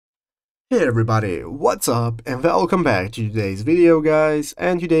Hey everybody, what's up and welcome back to today's video guys.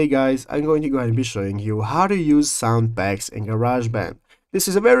 And today guys, I'm going to go ahead and be showing you how to use sound packs in GarageBand. This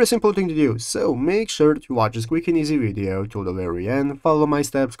is a very simple thing to do, so make sure to watch this quick and easy video till the very end, follow my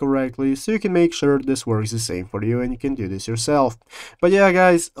steps correctly so you can make sure this works the same for you and you can do this yourself. But yeah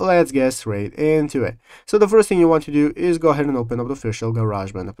guys, let's get straight into it. So the first thing you want to do is go ahead and open up the official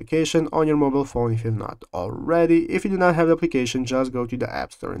GarageBand application on your mobile phone if you've not already. If you do not have the application, just go to the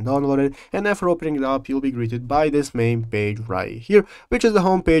App Store and download it, and after opening it up, you'll be greeted by this main page right here, which is the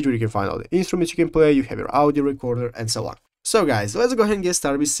home page where you can find all the instruments you can play, you have your audio recorder, and so on. So guys, let's go ahead and get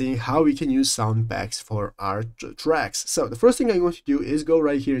started with seeing how we can use sound packs for our tracks. So the first thing I'm going to do is go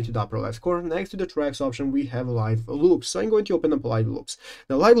right here into the upper left corner. Next to the tracks option, we have live loops. So I'm going to open up live loops.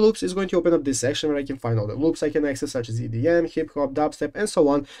 The live loops is going to open up this section where I can find all the loops I can access, such as EDM, hip hop, dubstep, and so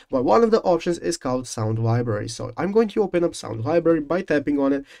on. But one of the options is called sound library. So I'm going to open up sound library by tapping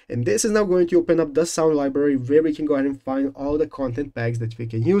on it. And this is now going to open up the sound library where we can go ahead and find all the content packs that we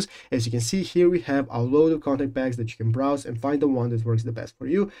can use. As you can see here, we have a load of content packs that you can browse and find the one that works the best for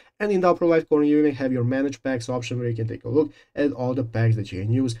you. And in the upper right corner, you even have your manage packs option where you can take a look at all the packs that you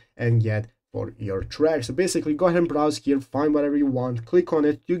can use and get for your track. So basically, go ahead and browse here, find whatever you want, click on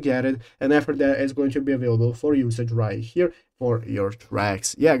it, you get it, and after that, it's going to be available for usage right here for your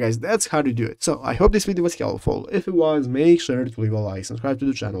tracks. Yeah guys, that's how to do it. So I hope this video was helpful. If it was, make sure to leave a like, subscribe to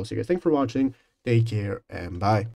the channel. So guys, thanks for watching, take care, and bye.